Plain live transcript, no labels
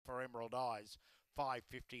Emerald Eyes,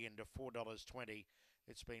 $5.50 into $4.20.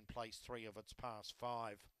 It's been placed 3 of its past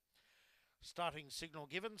 5. Starting signal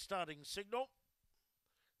given, starting signal.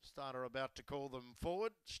 Starter about to call them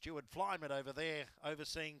forward. Stuart Flyman over there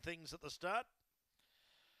overseeing things at the start.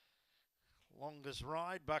 Longest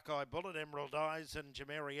Ride, Buckeye Bullet, Emerald Eyes and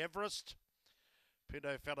Jameri Everest.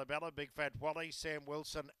 Pinto Falabella, Big Fat Wally, Sam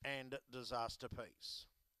Wilson and Disaster Piece.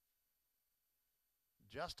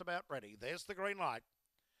 Just about ready. There's the green light.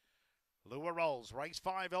 Lure rolls. Race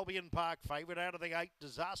 5, Albion Park. Favourite out of the 8,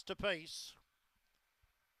 Disaster Piece.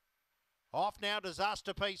 Off now,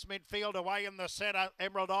 Disaster Piece, midfield away in the centre.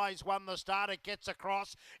 Emerald Eyes won the start. It gets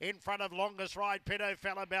across in front of Longest Ride, Pinto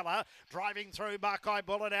Falabella. Driving through, Buckeye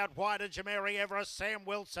Bullet out wider, Jameri Everest, Sam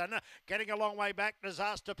Wilson. Getting a long way back,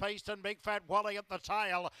 Disaster Piece and Big Fat Wally at the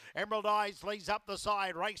tail. Emerald Eyes leads up the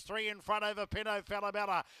side. Race 3 in front over Pinto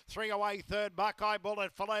Falabella. 3 away, third, Buckeye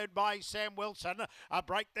Bullet, followed by Sam Wilson. A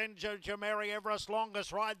break then, Jameri Everest,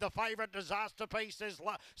 Longest Ride. The favourite, Disaster Piece, is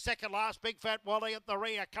second last. Big Fat Wally at the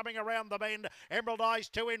rear. Coming around the bend. Emerald Eyes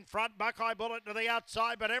 2 in front. Buckeye Bullet to the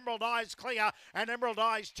outside, but Emerald Eyes clear. And Emerald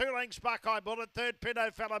Eyes 2 lengths. Buckeye Bullet. Third,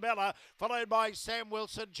 Pinto Falabella, followed by Sam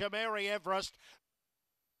Wilson, Jameri Everest.